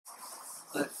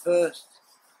my first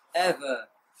ever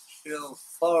real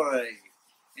foray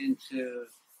into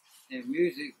the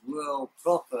music world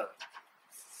proper.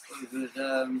 It was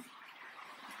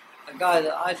a guy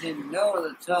that I didn't know at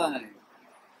the time,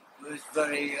 was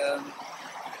very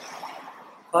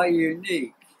quite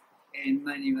unique in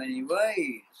many, many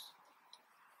ways.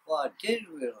 What I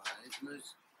didn't realise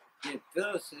was the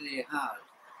ability that he had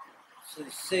to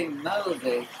sing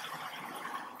melody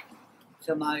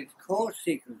to my chord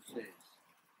sequences.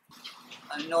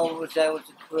 And no one was able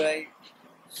to create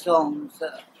songs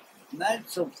that meant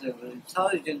something with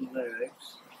intelligent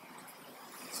lyrics,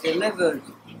 delivered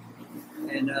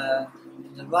in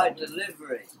the right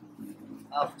delivery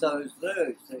of those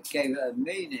lyrics that gave it a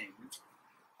meaning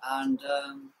and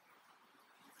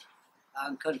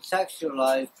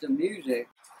contextualized the music.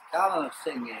 Gammer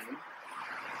singing,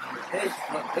 his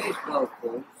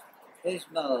vocals, his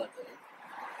melody,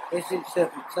 his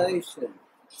interpretation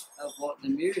of what the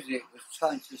music was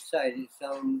trying to say in its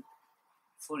own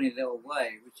funny little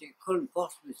way, which it couldn't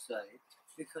possibly say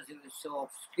because it was so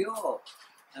obscure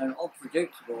and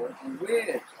unpredictable and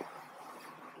weird.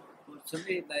 But to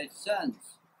me it made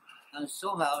sense, and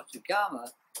somehow to Gammer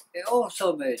it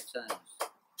also made sense,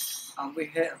 and we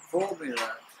hit a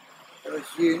formula that was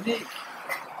unique.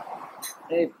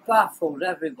 It baffled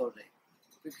everybody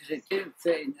because it didn't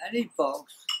fit in any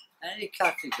box, any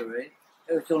category.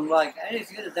 It was unlike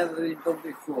anything that had ever been done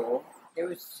before. It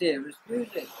was serious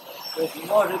music. It was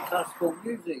modern classical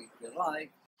music, if you like,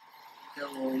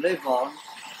 that will live on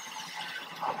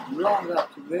long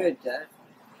after we're dead,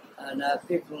 and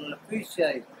people will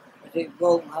appreciate. But you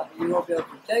won't be able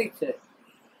to date it.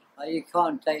 You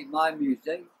can't date my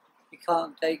music. You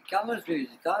can't date Gammer's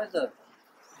music either.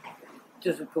 It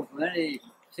doesn't come from any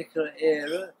particular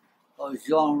era or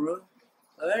genre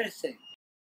or anything.